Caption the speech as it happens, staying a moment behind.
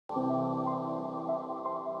Thank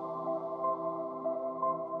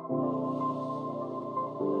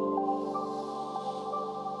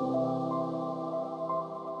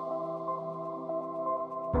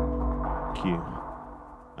you.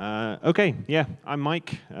 Okay, yeah, I'm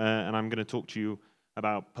Mike, and I'm going to talk to you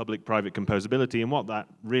about public-private composability, and what that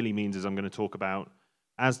really means is I'm going to talk about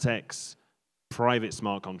Aztec's private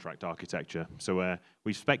smart contract architecture. So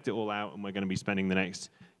we've spec'd it all out, and we're going to be spending the next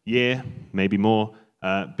year, maybe more,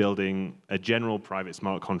 building a general private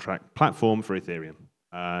smart contract platform for Ethereum.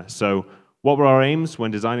 So what were our aims when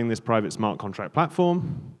designing this private smart contract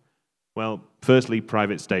platform? Well, firstly,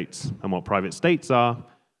 private states. And what private states are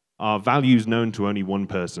values known to only one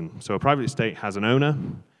person. So a private state has an owner,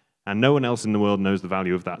 and no one else in the world knows the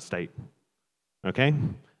value of that state. Okay?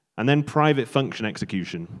 And then private function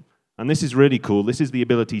execution. And this is really cool. This is the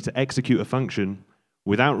ability to execute a function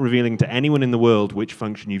without revealing to anyone in the world which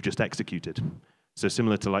function you've just executed. So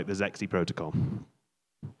similar to like the ZK protocol.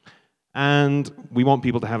 And we want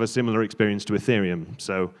people to have a similar experience to Ethereum.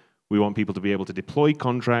 So we want people to be able to deploy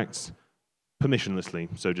contracts permissionlessly.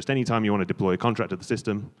 So just anytime you want to deploy a contract to the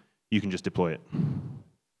system, you can just deploy it.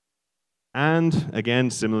 And again,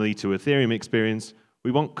 similarly to Ethereum experience,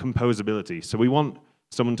 we want composability. So we want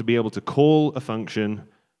someone to be able to call a function,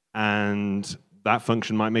 and that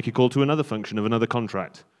function might make a call to another function of another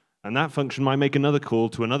contract. And that function might make another call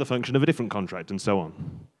to another function of a different contract, and so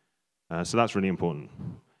on. So that's really important.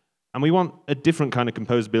 And we want a different kind of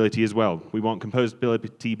composability as well. We want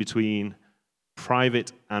composability between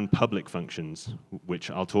private and public functions,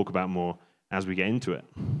 which I'll talk about more as we get into it.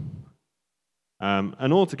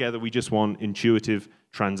 And altogether, we just want intuitive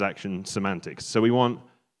transaction semantics. So we don't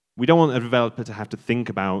want a developer to have to think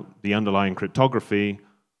about the underlying cryptography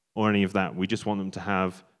or any of that. We just want them to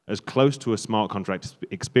have as close to a smart contract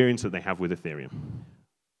experience that they have with Ethereum.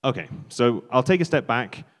 Okay, so I'll take a step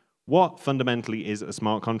back. What fundamentally is a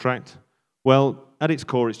smart contract? Well, at its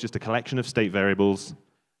core, it's just a collection of state variables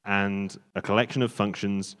and a collection of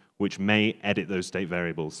functions which may edit those state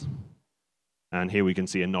variables. And here we can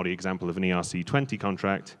see a naughty example of an ERC20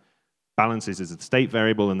 contract. Balances is a state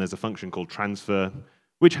variable, and there's a function called transfer,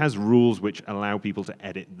 which has rules which allow people to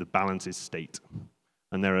edit the balances state.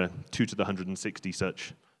 And there are 2 to the 160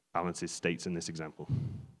 such balances states in this example.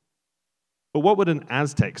 But what would an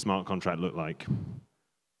Aztec smart contract look like?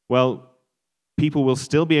 Well, people will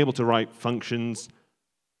still be able to write functions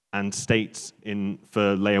and states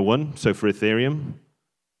for layer 1, so for Ethereum.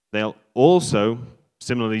 They'll also,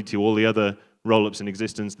 similarly to all the other rollups in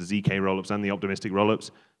existence, the zk-rollups and the optimistic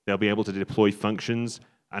rollups, they'll be able to deploy functions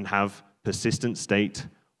and have persistent state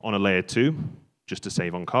on a layer 2, just to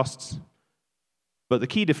save on costs. But the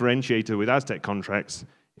key differentiator with Aztec contracts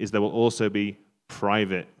is there will also be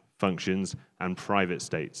private functions and private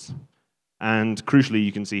states. And crucially,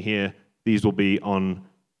 you can see here, these will be on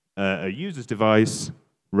a user's device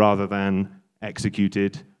rather than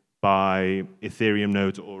executed by Ethereum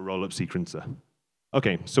nodes or rollup sequencer.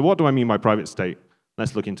 Okay, so what do I mean by private state?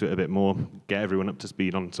 Let's look into it a bit more, get everyone up to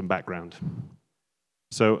speed on some background.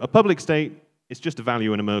 So a public state is just a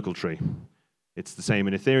value in a Merkle tree. It's the same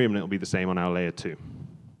in Ethereum, and it'll be the same on our layer 2.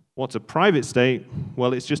 What's a private state?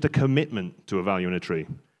 Well, it's just a commitment to a value in a tree,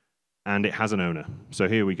 and it has an owner. So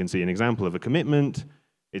here we can see an example of a commitment.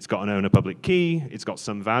 It's got an owner public key. It's got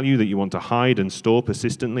some value that you want to hide and store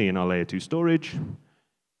persistently in our layer 2 storage.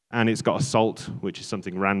 And it's got a salt, which is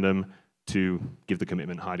something random to give the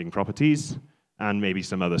commitment hiding properties, and maybe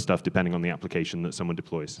some other stuff depending on the application that someone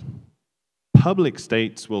deploys. Public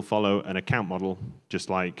states will follow an account model, just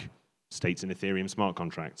like states in Ethereum smart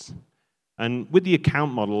contracts. And with the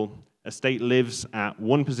account model, a state lives at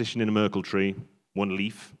one position in a Merkle tree, one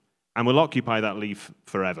leaf, and will occupy that leaf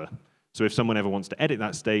forever. So if someone ever wants to edit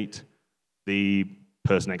that state, the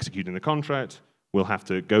person executing the contract will have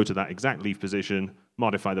to go to that exact leaf position,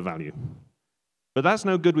 modify the value. But that's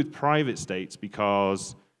no good with private states,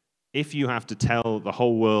 because if you have to tell the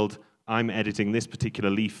whole world, I'm editing this particular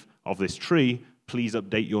leaf of this tree, please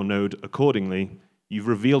update your node accordingly, you've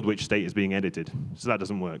revealed which state is being edited. So that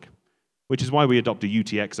doesn't work. Which is why we adopt a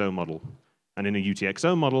UTXO model. And in a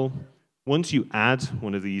UTXO model, once you add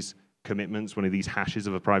one of these commitments, one of these hashes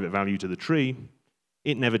of a private value to the tree,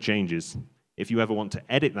 it never changes. If you ever want to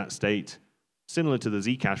edit that state, similar to the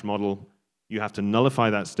Zcash model, you have to nullify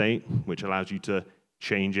that state, which allows you to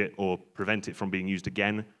change it or prevent it from being used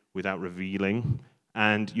again without revealing,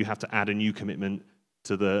 and you have to add a new commitment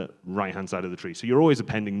to the right-hand side of the tree. So you're always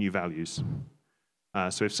appending new values.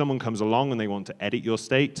 So if someone comes along and they want to edit your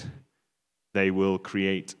state, they will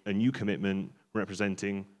create a new commitment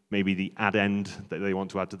representing maybe the addend that they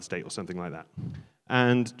want to add to the state or something like that.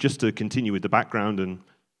 And just to continue with the background and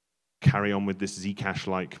carry on with this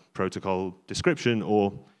Zcash-like protocol description,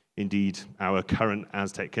 or indeed our current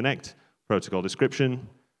Aztec Connect protocol description.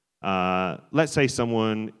 Let's say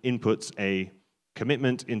someone inputs a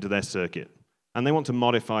commitment into their circuit, and they want to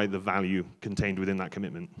modify the value contained within that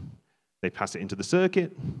commitment. They pass it into the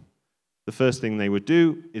circuit. The first thing they would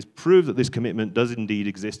do is prove that this commitment does indeed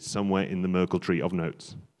exist somewhere in the Merkle tree of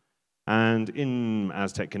notes. And in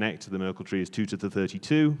Aztec Connect, the Merkle tree is 2 to the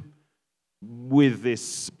 32. With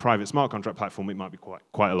this private smart contract platform, it might be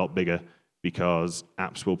quite a lot bigger, because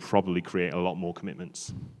apps will probably create a lot more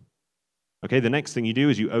commitments. Okay, the next thing you do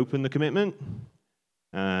is you open the commitment,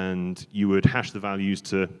 and you would hash the values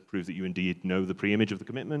to prove that you indeed know the pre-image of the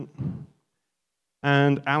commitment.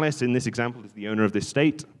 And Alice, in this example, is the owner of this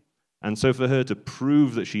state. And so for her to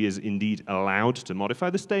prove that she is indeed allowed to modify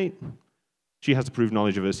the state, she has to prove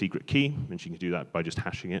knowledge of her secret key, and she can do that by just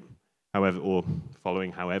hashing it, however, or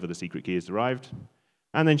following however the secret key is derived.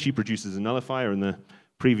 And then she produces a nullifier, and the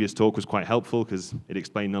previous talk was quite helpful because it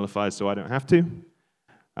explained nullifiers so I don't have to.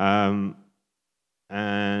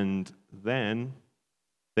 And then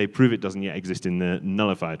they prove it doesn't yet exist in the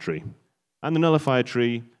nullifier tree. And the nullifier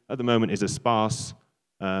tree, at the moment, is a sparse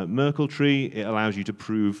Merkle tree. It allows you to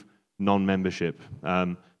prove non-membership.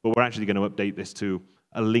 But we're actually going to update this to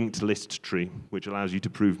a linked list tree, which allows you to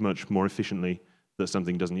prove much more efficiently that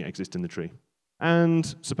something doesn't yet exist in the tree.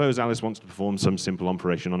 And suppose Alice wants to perform some simple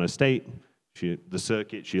operation on her state. The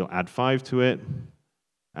circuit, she'll add 5 to it.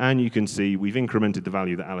 And you can see we've incremented the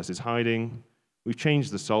value that Alice is hiding. We've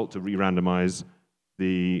changed the salt to re-randomize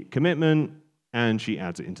the commitment, and she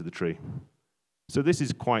adds it into the tree. So this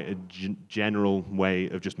is quite a general way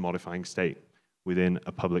of just modifying state within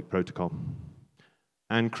a public protocol.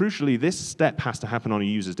 And crucially, this step has to happen on a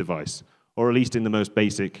user's device, or at least in the most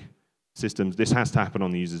basic systems, this has to happen on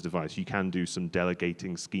the user's device. You can do some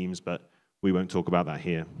delegating schemes, but we won't talk about that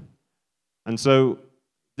here. And so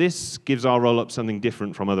this gives our rollup something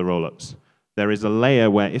different from other rollups. There is a layer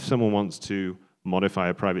where if someone wants to modify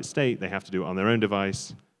a private state, they have to do it on their own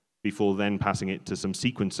device before then passing it to some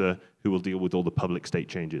sequencer who will deal with all the public state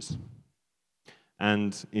changes.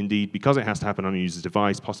 And indeed, because it has to happen on a user's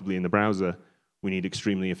device, possibly in the browser, we need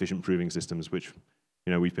extremely efficient proving systems, which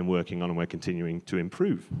we've been working on and we're continuing to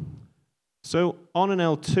improve. So on an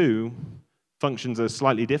L2, functions are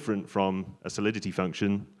slightly different from a Solidity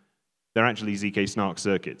function. They're actually zk-snark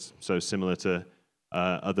circuits, so similar to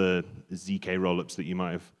other zk rollups that you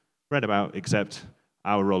might have read about, except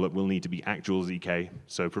our rollup will need to be actual zk,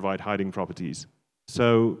 so provide hiding properties.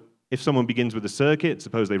 So if someone begins with a circuit,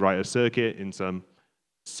 suppose they write a circuit in some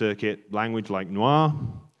circuit language like Noir,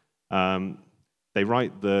 they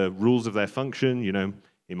write the rules of their function,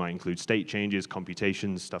 it might include state changes,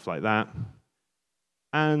 computations, stuff like that.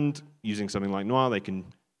 And using something like Noir, they can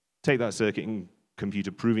take that circuit and compute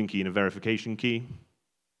a proving key and a verification key.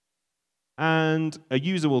 And a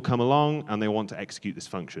user will come along and they want to execute this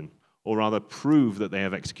function, or rather prove that they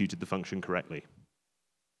have executed the function correctly.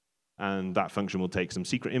 And that function will take some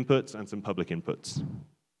secret inputs and some public inputs.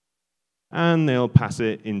 And they'll pass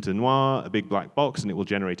it into Noir, a big black box, and it will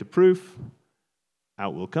generate a proof.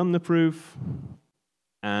 Out will come the proof.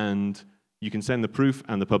 And you can send the proof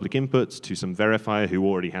and the public inputs to some verifier who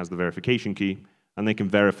already has the verification key, and they can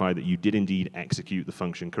verify that you did indeed execute the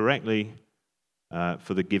function correctly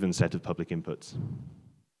for the given set of public inputs.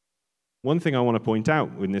 One thing I want to point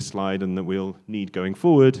out in this slide, and that we'll need going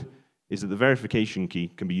forward, is that the verification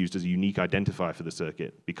key can be used as a unique identifier for the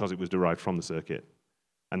circuit because it was derived from the circuit.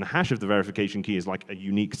 And the hash of the verification key is like a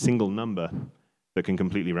unique single number that can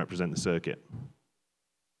completely represent the circuit.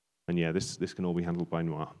 And yeah, this can all be handled by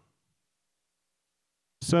Noir.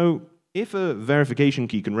 So if a verification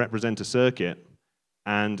key can represent a circuit,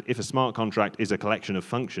 and if a smart contract is a collection of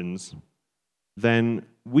functions, then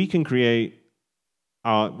we can create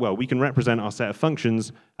we can represent our set of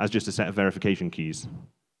functions as just a set of verification keys.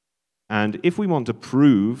 And if we want to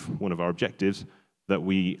prove one of our objectives that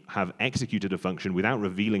we have executed a function without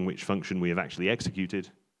revealing which function we have actually executed,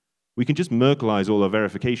 we can just Merkleize all our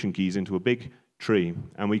verification keys into a big tree,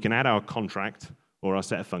 and we can add our contract or our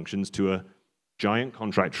set of functions to a giant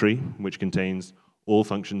contract tree, which contains all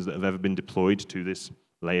functions that have ever been deployed to this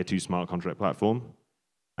layer 2 smart contract platform.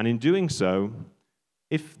 And in doing so,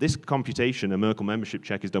 if this computation, a Merkle membership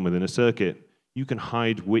check, is done within a circuit, you can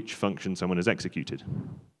hide which function someone has executed.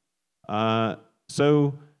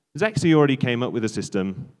 So Zexy already came up with a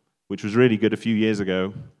system, which was really good a few years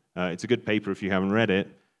ago. It's a good paper if you haven't read it,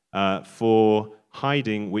 for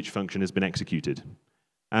hiding which function has been executed.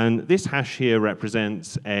 And this hash here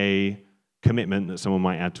represents a commitment that someone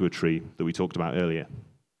might add to a tree that we talked about earlier.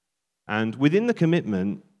 And within the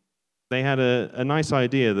commitment, they had a nice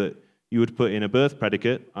idea that you would put in a birth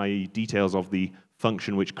predicate, i.e. details of the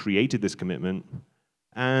function which created this commitment,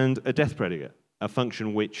 and a death predicate, a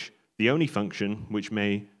function which, the only function which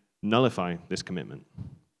may nullify this commitment.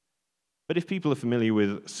 But if people are familiar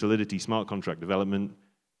with Solidity smart contract development,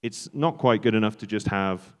 it's not quite good enough to just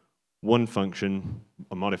have one function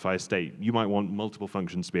modify a state. You might want multiple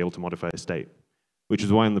functions to be able to modify a state, which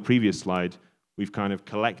is why on the previous slide, we've kind of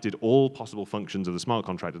collected all possible functions of the smart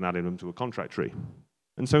contract and added them to a contract tree.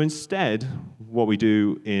 And so instead, what we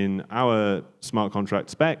do in our smart contract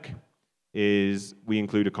spec is we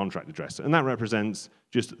include a contract address, and that represents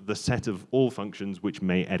just the set of all functions which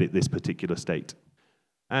may edit this particular state.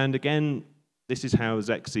 And again, this is how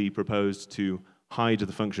Zexy proposed to hide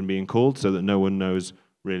the function being called so that no one knows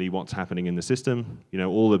really what's happening in the system. You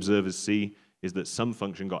know, all observers see is that some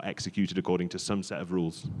function got executed according to some set of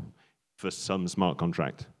rules for some smart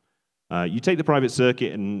contract. You take the private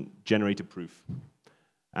circuit and generate a proof.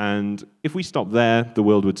 And if we stop there, the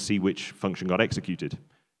world would see which function got executed.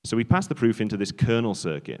 So we pass the proof into this kernel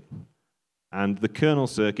circuit. And the kernel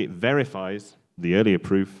circuit verifies the earlier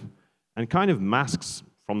proof and kind of masks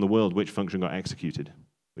from the world which function got executed,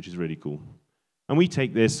 which is really cool. And we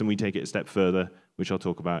take this and we take it a step further, which I'll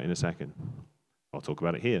talk about in a second. I'll talk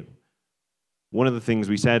about it here. One of the things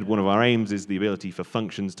we said, one of our aims is the ability for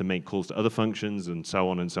functions to make calls to other functions and so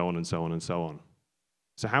on and so on and so on and so on.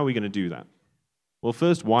 So how are we going to do that? Well,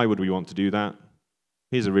 first, why would we want to do that?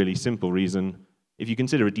 Here's a really simple reason. If you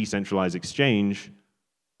consider a decentralized exchange,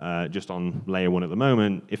 just on layer 1 at the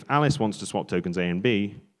moment, if Alice wants to swap tokens A and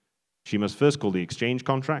B, she must first call the exchange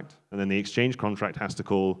contract, and then the exchange contract has to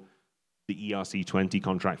call the ERC20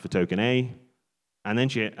 contract for token A, and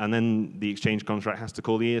then the exchange contract has to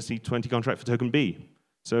call the ERC20 contract for token B.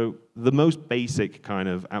 So the most basic kind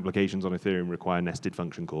of applications on Ethereum require nested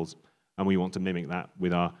function calls, and we want to mimic that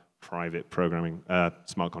with our private programming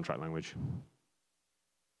smart contract language.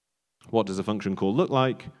 What does a function call look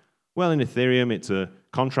like? Well, in Ethereum, it's a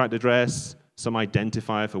contract address, some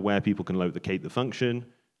identifier for where people can locate the function,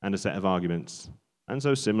 and a set of arguments. And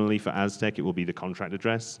so similarly for Aztec, it will be the contract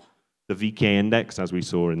address, the VK index, as we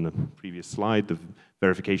saw in the previous slide, the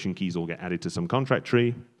verification keys all get added to some contract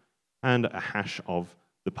tree, and a hash of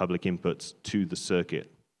the public inputs to the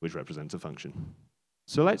circuit, which represents a function.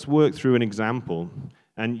 So let's work through an example.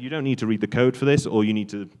 And you don't need to read the code for this. All you need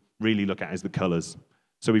to really look at is the colors.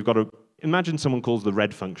 So we've got to imagine someone calls the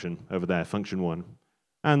red function over there, function 1.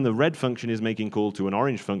 And the red function is making call to an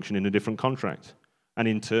orange function in a different contract. And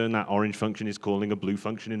in turn, that orange function is calling a blue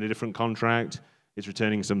function in a different contract. It's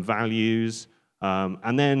returning some values.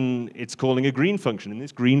 And then it's calling a green function. And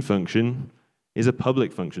this green function is a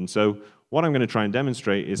public function. So what I'm going to try and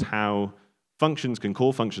demonstrate is how functions can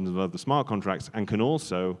call functions of other smart contracts and can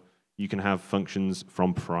also, you can have functions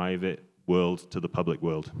from private world to the public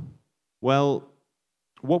world. Well,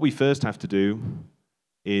 what we first have to do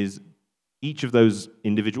is each of those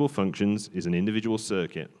individual functions is an individual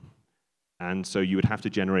circuit. And so you would have to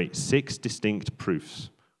generate 6 distinct proofs,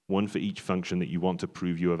 one for each function that you want to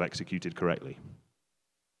prove you have executed correctly.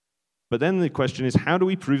 But then the question is, how do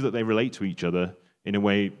we prove that they relate to each other in a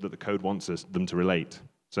way that the code wants them to relate?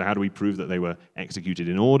 So how do we prove that they were executed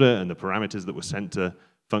in order and the parameters that were sent to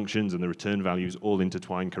functions and the return values all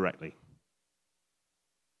intertwine correctly?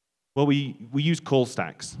 Well, we use call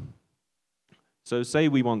stacks. So say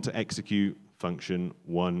we want to execute function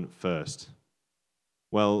 1 first.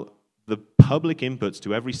 Well, the public inputs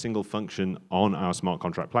to every single function on our smart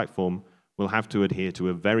contract platform will have to adhere to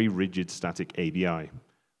a very rigid static ABI.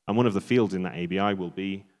 And one of the fields in that ABI will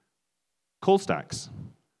be call stacks.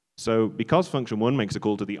 So because function 1 makes a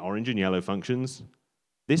call to the orange and yellow functions,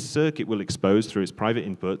 this circuit will expose through its private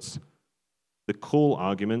inputs the call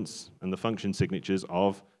arguments and the function signatures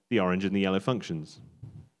of the orange and the yellow functions.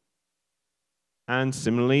 And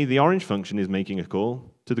similarly, the orange function is making a call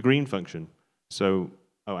to the green function,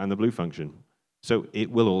 and the blue function. So it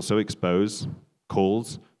will also expose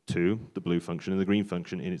calls to the blue function and the green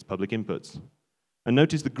function in its public inputs. And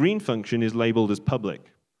notice the green function is labeled as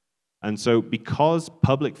public. And so because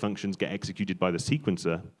public functions get executed by the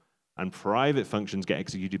sequencer and private functions get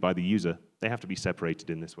executed by the user, they have to be separated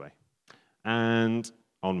in this way. And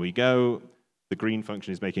on we go. The green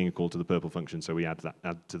function is making a call to the purple function, so we add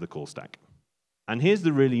to the call stack. And here's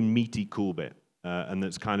the really meaty, cool bit, and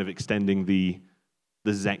that's kind of extending the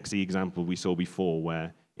Zexy example we saw before,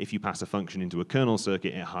 where if you pass a function into a kernel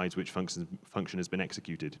circuit, it hides which function has been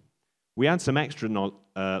executed. We add some extra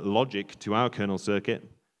logic to our kernel circuit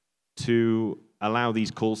to allow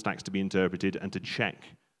these call stacks to be interpreted and to check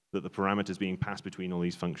that the parameters being passed between all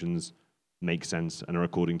these functions make sense and are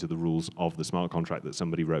according to the rules of the smart contract that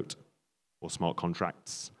somebody wrote, or smart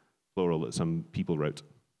contracts, plural that some people wrote.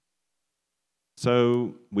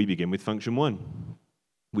 So we begin with function 1.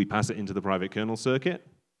 We pass it into the private kernel circuit,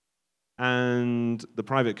 and the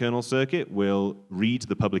private kernel circuit will read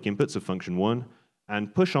the public inputs of function 1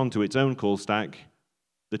 and push onto its own call stack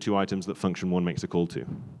the 2 items that function 1 makes a call to.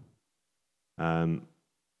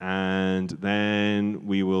 And then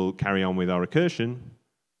we will carry on with our recursion.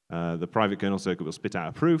 The private kernel circuit will spit out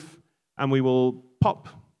a proof, and we will pop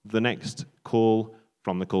the next call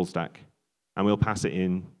from the call stack, and we'll pass it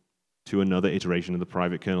in to another iteration of the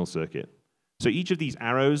private kernel circuit. So each of these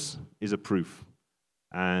arrows is a proof,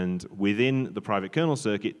 and within the private kernel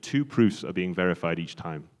circuit, 2 proofs are being verified each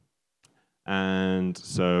time. And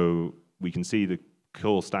so we can see the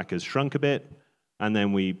call stack has shrunk a bit, and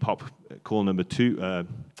then we pop call number 2,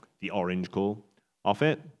 the orange call, off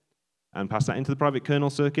it, and pass that into the private kernel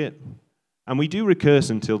circuit. And we do recurse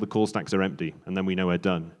until the call stacks are empty, and then we know we're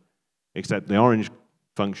done. Except the orange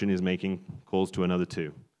function is making calls to another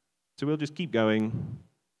 2. So we'll just keep going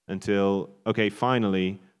until, okay,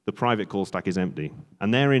 finally, the private call stack is empty.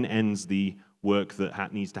 And therein ends the work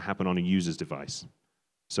that needs to happen on a user's device.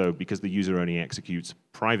 So because the user only executes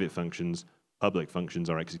private functions, public functions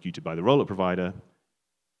are executed by the rollup provider.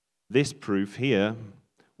 This proof here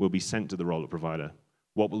will be sent to the rollup provider.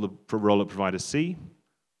 What will the rollup provider see?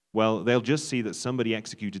 Well, they'll just see that somebody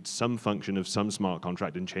executed some function of some smart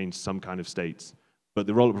contract and changed some kind of states. But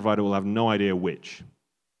the rollup provider will have no idea which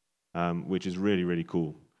is really, really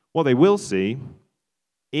cool. What they will see,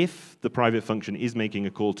 if the private function is making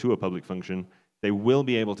a call to a public function, they will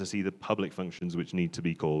be able to see the public functions which need to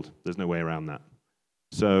be called. There's no way around that.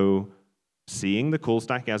 So seeing the call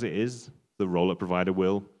stack as it is, the rollup provider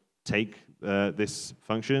will take this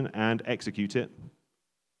function and execute it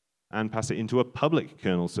and pass it into a public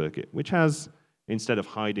kernel circuit, which has, instead of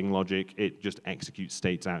hiding logic, it just executes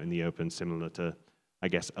states out in the open, similar to, I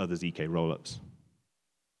guess, other zk-rollups.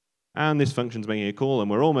 And this function's making a call, and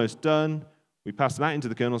we're almost done. We pass that into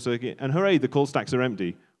the kernel circuit, and hooray, the call stacks are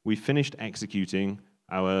empty. We finished executing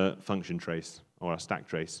our function trace, or our stack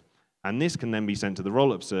trace. And this can then be sent to the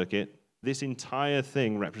rollup circuit. This entire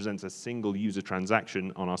thing represents a single user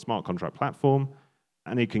transaction on our smart contract platform,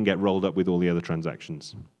 and it can get rolled up with all the other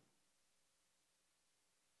transactions.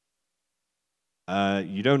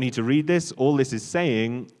 You don't need to read this. All this is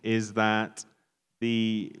saying is that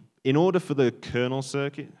in order for the kernel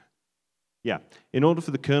circuit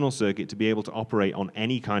to be able to operate on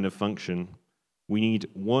any kind of function, we need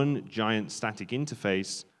one giant static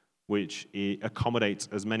interface which accommodates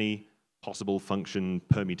as many possible function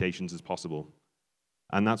permutations as possible.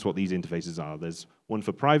 And that's what these interfaces are. There's one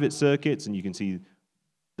for private circuits, and you can see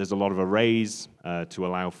there's a lot of arrays to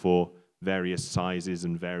allow for various sizes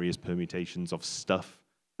and various permutations of stuff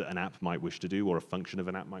that an app might wish to do, or a function of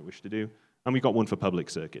an app might wish to do. And we've got one for public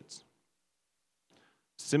circuits.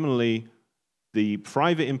 Similarly, the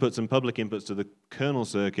private inputs and public inputs to the kernel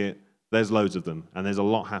circuit, there's loads of them, and there's a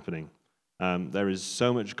lot happening. There is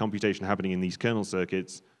so much computation happening in these kernel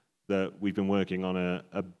circuits that we've been working on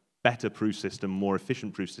a better proof system, more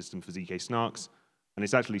efficient proof system for ZK snarks, and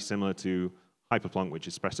it's actually similar to Hyperplonk, which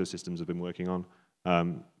Espresso Systems have been working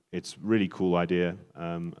on. It's a really cool idea,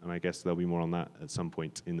 and I guess there'll be more on that at some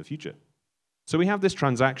point in the future. So we have this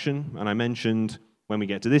transaction, and I mentioned when we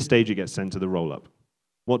get to this stage, it gets sent to the rollup.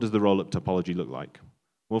 What does the rollup topology look like?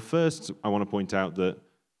 Well, first, I want to point out that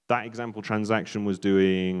that example transaction was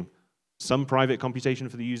doing some private computation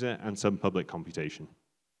for the user and some public computation.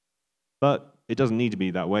 But it doesn't need to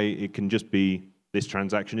be that way. It can just be this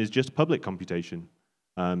transaction is just public computation,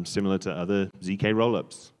 similar to other ZK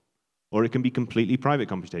rollups. Or it can be completely private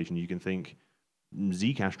computation. You can think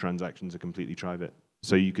Zcash transactions are completely private.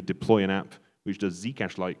 So you could deploy an app which does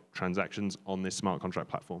Zcash-like transactions on this smart contract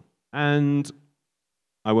platform. And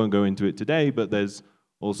I won't go into it today, but there's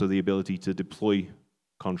also the ability to deploy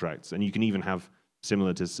contracts. And you can even have,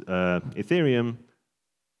 similar to Ethereum,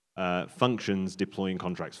 functions deploying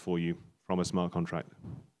contracts for you from a smart contract.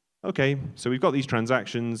 Okay, so we've got these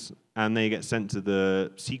transactions, and they get sent to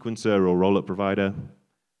the sequencer or rollup provider.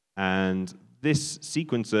 And this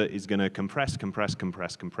sequencer is going to compress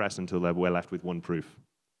until we're left with one proof.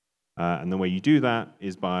 And the way you do that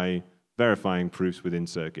is by verifying proofs within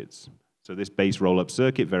circuits. So this base rollup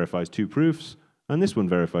circuit verifies 2 proofs, and this one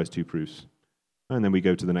verifies 2 proofs. And then we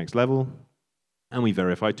go to the next level, and we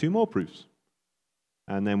verify 2 more proofs.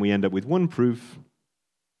 And then we end up with 1 proof,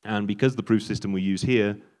 and because the proof system we use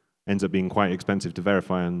here ends up being quite expensive to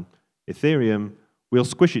verify on Ethereum, we'll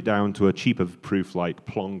squish it down to a cheaper proof like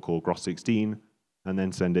Plonk or Gross16, and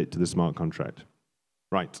then send it to the smart contract.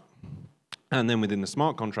 Right. And then within the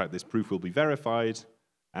smart contract, this proof will be verified,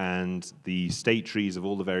 and the state trees of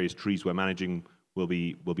all the various trees we're managing will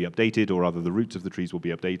be updated, or rather the roots of the trees will be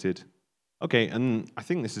updated. Okay, and I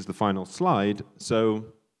think this is the final slide. So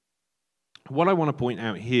what I want to point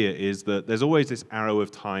out here is that there's always this arrow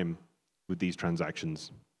of time with these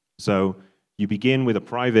transactions. So you begin with a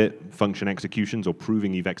private function executions, or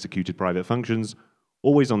proving you've executed private functions,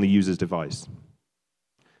 always on the user's device.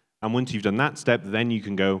 And once you've done that step, then you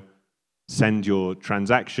can go send your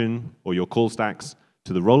transaction or your call stacks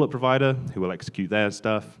to the rollup provider, who will execute their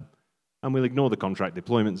stuff, and we'll ignore the contract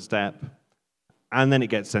deployment step, and then it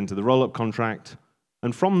gets sent to the rollup contract.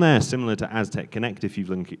 And from there, similar to Aztec Connect, if you've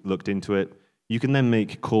looked into it, you can then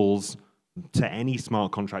make calls to any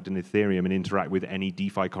smart contract in Ethereum and interact with any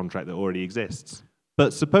DeFi contract that already exists.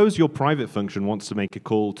 But suppose your private function wants to make a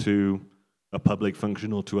call to a public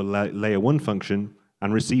function or to a layer 1 function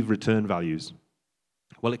and receive return values.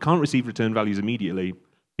 Well, it can't receive return values immediately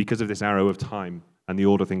because of this arrow of time and the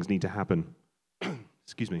order things need to happen.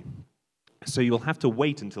 Excuse me. So you'll have to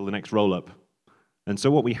wait until the next rollup. And so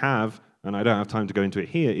what we have, and I don't have time to go into it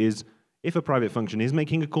here, is if a private function is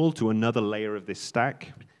making a call to another layer of this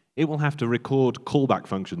stack, it will have to record callback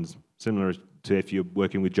functions, similar to if you're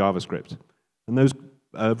working with JavaScript. And those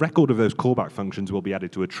record of those callback functions will be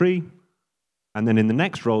added to a tree, and then in the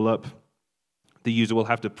next rollup, the user will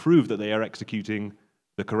have to prove that they are executing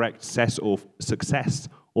the correct success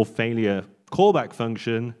or failure callback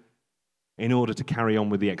function in order to carry on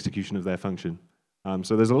with the execution of their function.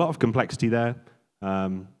 So there's a lot of complexity there.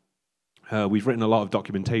 We've written a lot of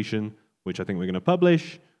documentation, which I think we're going to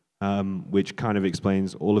publish, which kind of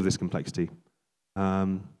explains all of this complexity.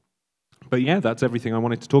 But yeah, that's everything I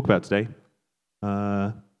wanted to talk about today.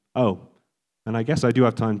 Oh, and I guess I do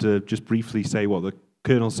have time to just briefly say what the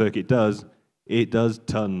kernel circuit does. It does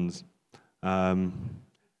tons.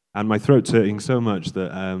 And my throat's hurting so much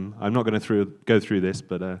that I'm not going to go through this,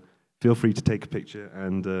 but feel free to take a picture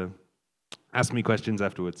and ask me questions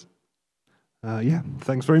afterwards. Yeah,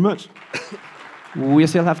 thanks very much. We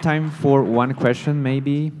still have time for one question,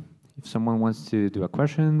 maybe. If someone wants to do a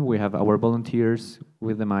question, we have our volunteers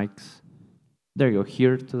with the mics. There you go,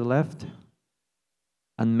 here to the left.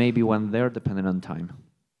 And maybe one there, depending on time.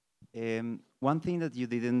 One thing that you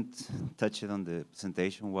didn't touch on the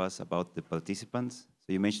presentation was about the participants.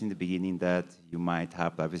 So you mentioned in the beginning that you might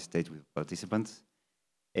have private state with participants.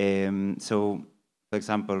 So, for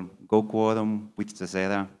example, GoQuorum with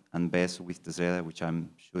Tezera and Best with Tezera, which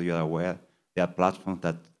I'm sure you are aware, they are platforms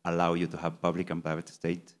that allow you to have public and private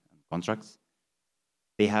state contracts.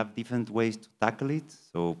 They have different ways to tackle it.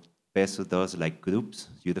 So Besu does like groups.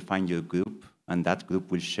 You define your group, and that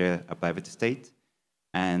group will share a private state.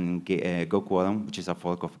 And GoQuorum, which is a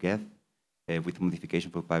fork of Geth, with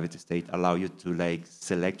modification for private state, allow you to like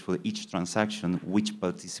select for each transaction which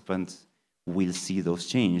participants will see those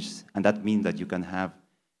changes. And that means that you can have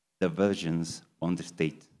the versions on the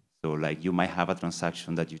state. So like you might have a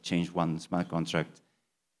transaction that you change one smart contract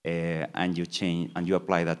and you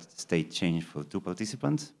apply that state change for 2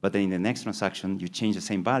 participants, but then in the next transaction you change the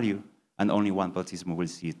same value and only one participant will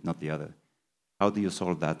see it, not the other. How do you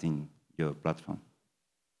solve that in your platform?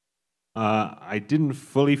 I didn't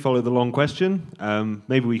fully follow the long question.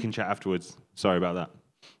 Maybe we can chat afterwards. Sorry about that.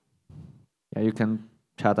 Yeah, you can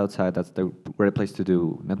chat outside. That's the great place to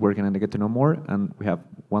do networking and to get to know more. And we have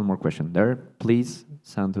one more question there. Please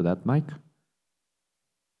sound to that mic.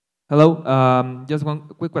 Hello. Just one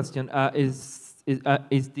quick question. Is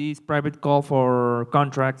this private call for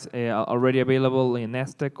contracts already available in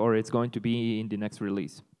Aztec, or it's going to be in the next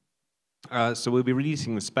release? So we'll be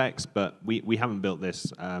releasing the specs, but we haven't built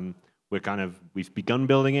this. We've begun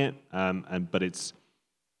building it, but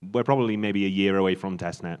we're probably maybe a year away from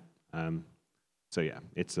testnet. So yeah,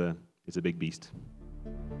 it's a big beast.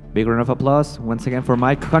 Big round of applause once again for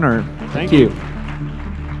Mike Connor. Thank you.